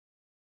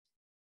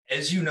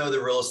As you know, the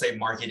real estate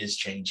market is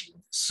changing.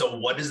 So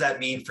what does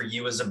that mean for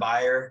you as a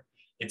buyer?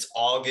 It's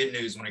all good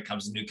news when it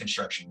comes to new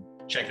construction.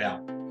 Check it out.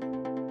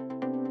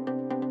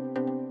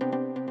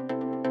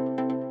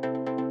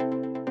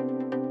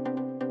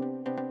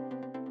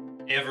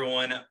 Hey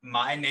everyone,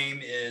 my name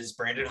is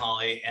Brandon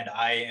Holley, and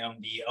I am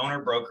the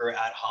owner broker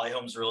at Holley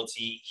Homes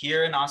Realty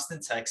here in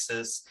Austin,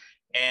 Texas.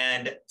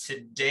 And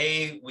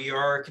today we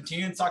are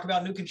continuing to talk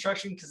about new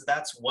construction because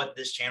that's what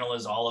this channel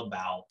is all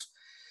about.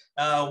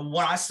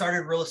 When I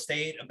started real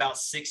estate about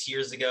 6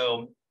 years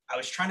ago, I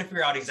was trying to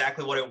figure out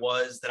exactly what it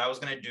was that I was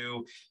going to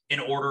do in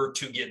order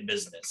to get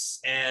business.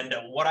 And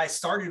what I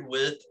started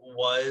with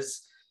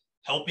was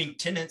helping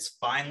tenants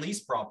find lease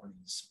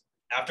properties.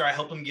 After I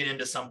helped them get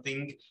into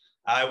something,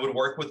 I would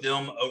work with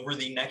them over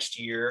the next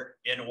year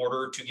in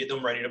order to get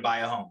them ready to buy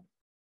a home.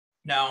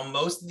 Now,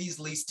 most of these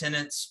lease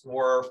tenants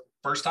were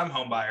first-time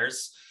home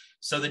buyers,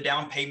 so the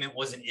down payment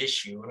was an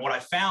issue. And what I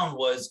found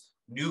was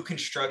new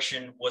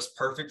construction was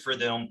perfect for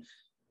them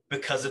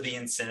because of the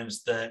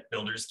incentives that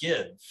builders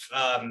give.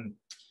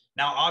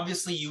 Now,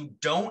 obviously, you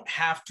don't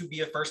have to be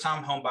a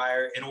first-time home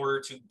buyer in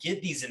order to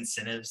get these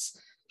incentives.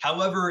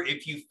 However,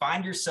 if you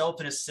find yourself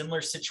in a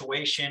similar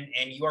situation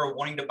and you are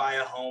wanting to buy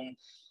a home,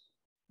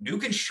 new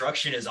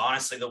construction is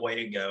honestly the way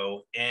to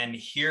go. And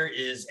here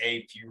is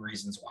a few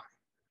reasons why.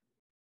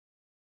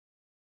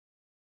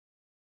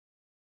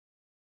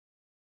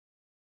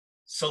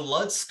 So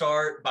let's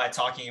start by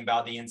talking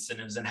about the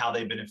incentives and how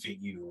they benefit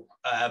you.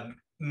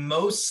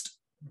 Most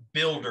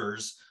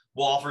builders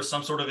will offer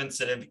some sort of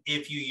incentive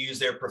if you use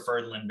their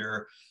preferred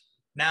lender.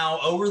 Now,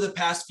 over the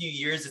past few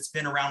years, it's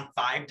been around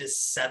 $5,000 to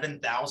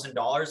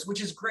 $7,000,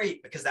 which is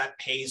great because that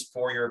pays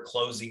for your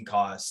closing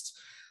costs.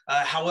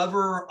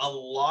 However, a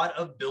lot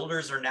of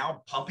builders are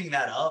now pumping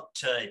that up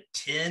to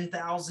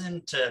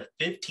 $10,000 to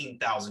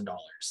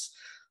 $15,000,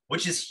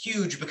 which is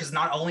huge because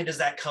not only does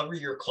that cover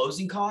your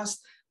closing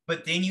costs,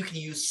 but then you can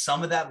use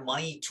some of that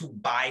money to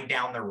buy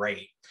down the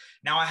rate.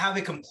 Now, I have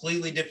a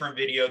completely different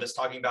video that's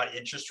talking about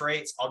interest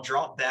rates. I'll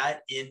drop that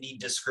in the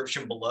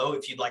description below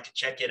if you'd like to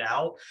check it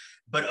out.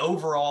 But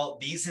overall,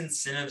 these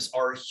incentives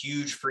are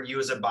huge for you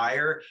as a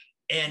buyer,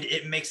 and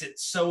it makes it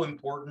so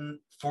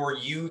important for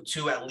you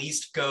to at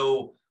least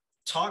go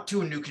talk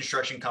to a new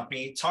construction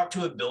company, talk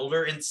to a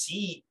builder, and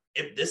see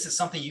if this is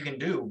something you can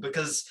do.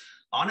 Because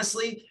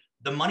honestly,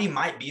 the money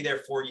might be there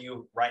for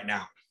you right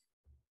now.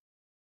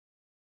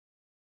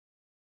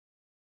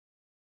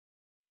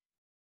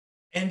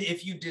 And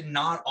if you did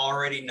not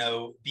already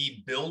know,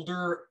 the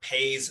builder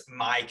pays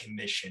my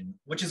commission,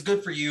 which is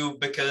good for you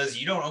because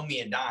you don't owe me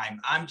a dime.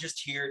 I'm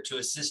just here to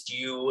assist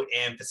you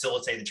and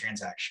facilitate the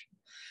transaction.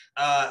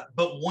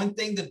 But one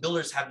thing that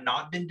builders have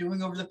not been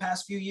doing over the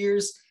past few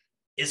years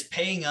is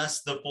paying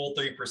us the full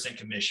 3%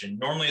 commission.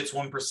 Normally it's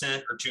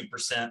 1% or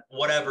 2%,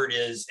 whatever it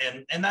is,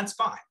 and that's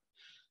fine.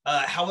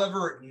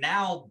 However,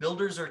 now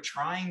builders are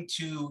trying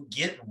to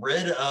get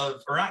rid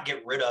of, or not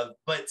get rid of,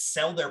 but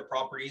sell their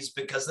properties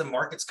because the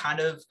market's kind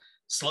of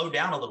slowed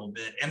down a little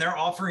bit. And they're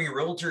offering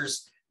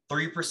realtors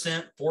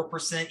 3%,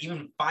 4%,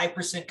 even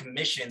 5%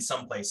 commission in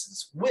some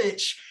places,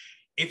 which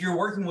if you're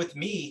working with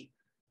me,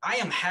 I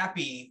am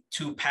happy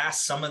to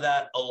pass some of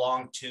that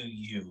along to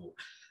you.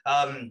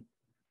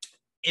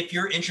 If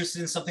you're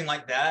interested in something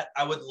like that,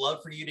 I would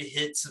love for you to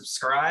hit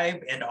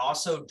subscribe and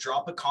also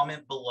drop a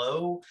comment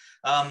below,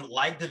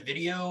 like the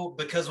video,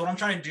 because what I'm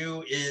trying to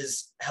do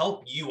is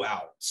help you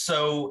out.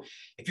 So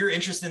if you're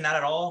interested in that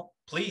at all,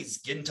 please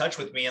get in touch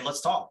with me and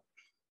let's talk.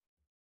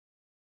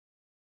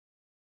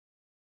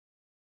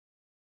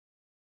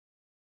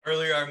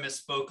 Earlier, I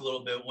misspoke a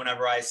little bit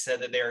whenever I said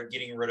that they are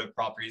getting rid of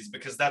properties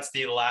because that's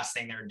the last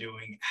thing they're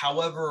doing.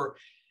 However,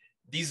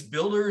 these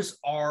builders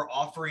are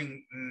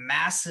offering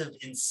massive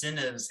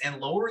incentives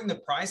and lowering the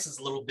prices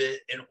a little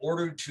bit in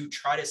order to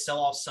try to sell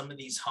off some of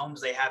these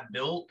homes they have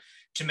built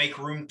to make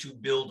room to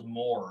build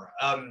more.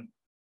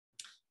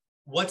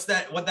 What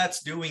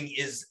that's doing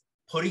is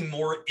putting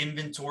more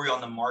inventory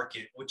on the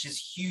market, which is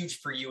huge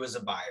for you as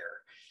a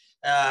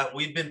buyer.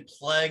 We've been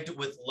plagued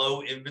with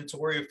low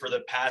inventory for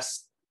the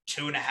past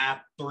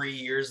 2.5, 3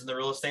 years in the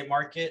real estate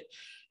market.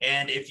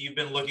 And if you've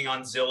been looking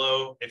on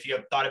Zillow, if you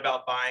have thought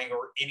about buying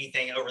or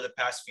anything over the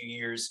past few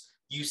years,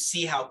 you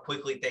see how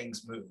quickly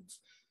things move.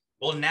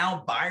 Well,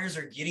 now buyers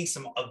are getting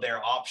some of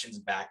their options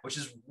back, which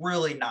is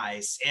really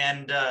nice.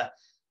 And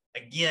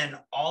again,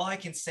 all I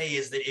can say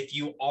is that if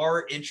you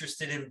are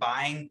interested in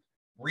buying,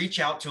 reach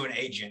out to an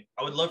agent.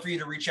 I would love for you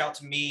to reach out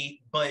to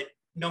me, but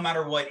no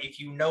matter what, if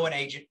you know an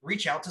agent,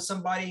 reach out to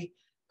somebody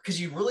because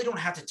you really don't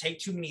have to take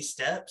too many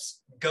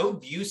steps. Go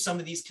view some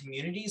of these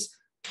communities.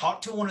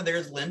 Talk to one of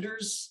their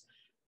lenders.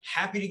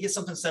 Happy to get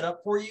something set up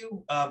for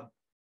you.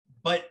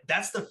 But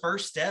that's the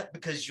first step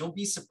because you'll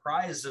be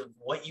surprised of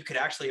what you could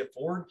actually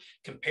afford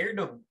compared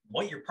to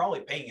what you're probably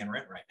paying in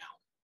rent right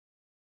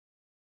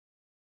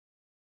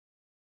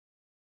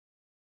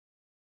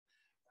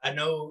now. I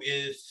know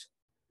if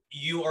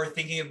you are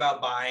thinking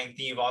about buying,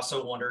 then you've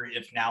also wondered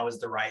if now is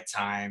the right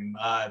time.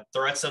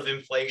 Threats of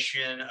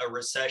inflation, a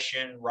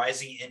recession,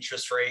 rising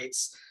interest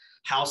rates.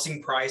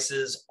 housing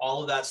prices,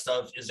 all of that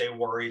stuff is a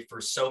worry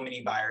for so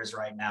many buyers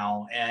right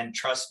now. And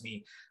trust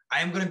me, I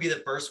am going to be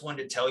the first one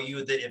to tell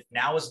you that if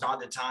now is not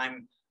the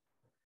time,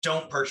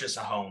 don't purchase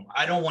a home.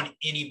 I don't want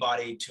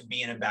anybody to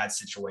be in a bad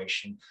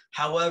situation.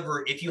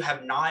 However, if you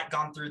have not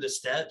gone through the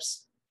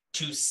steps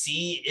to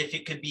see if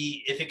it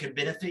could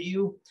benefit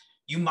you,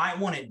 you might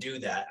want to do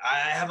that.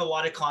 I have a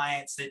lot of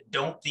clients that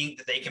don't think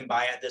that they can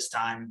buy at this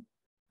time.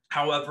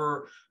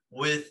 However,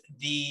 with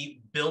the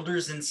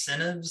builders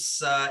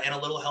incentives and a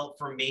little help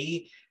from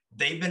me,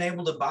 they've been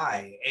able to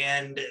buy,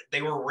 and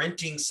they were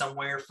renting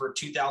somewhere for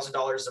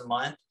 $2,000 a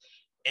month,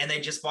 and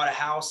they just bought a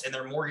house and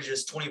their mortgage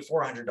is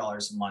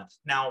 $2,400 a month.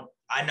 Now,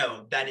 I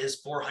know that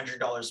is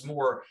 $400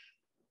 more.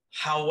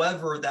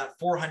 However, that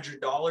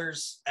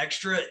 $400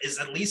 extra is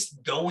at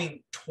least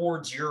going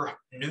towards your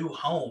new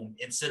home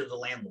instead of the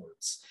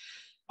landlord's.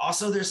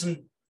 Also, there's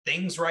some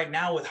things right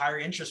now with higher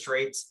interest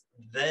rates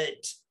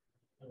that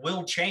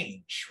will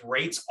change.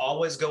 Rates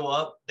always go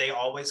up, they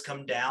always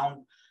come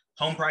down.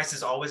 Home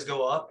prices always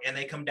go up and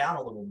they come down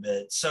a little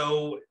bit.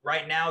 So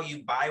right now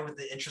you buy with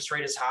the interest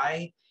rate is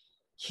high.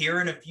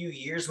 Here in a few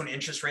years, when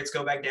interest rates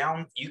go back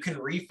down, you can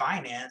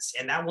refinance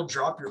and that will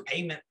drop your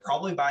payment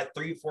probably by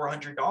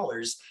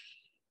 $300-400.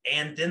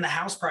 And then the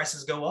house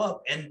prices go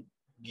up and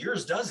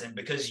yours doesn't,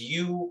 because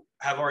you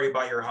have already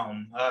bought your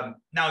home.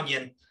 Now,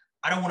 again,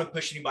 I don't want to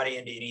push anybody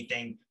into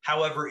anything.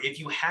 However, if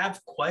you have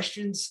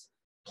questions,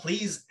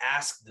 please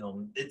ask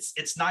them.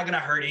 It's not going to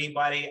hurt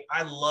anybody.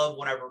 I love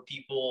whenever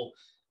people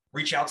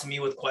reach out to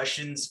me with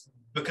questions,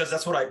 because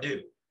that's what I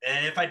do.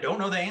 And if I don't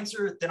know the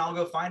answer, then I'll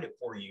go find it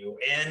for you.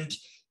 And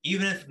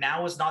even if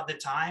now is not the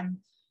time,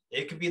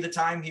 it could be the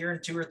time here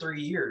in 2 or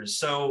 3 years.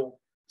 So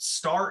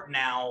start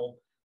now,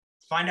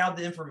 find out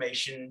the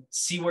information,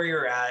 see where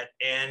you're at,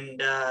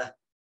 and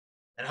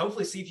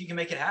hopefully see if you can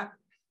make it happen.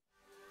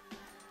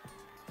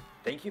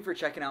 Thank you for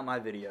checking out my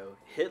video.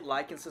 Hit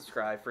like and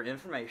subscribe for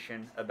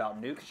information about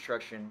new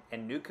construction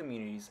and new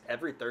communities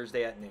every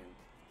Thursday at noon.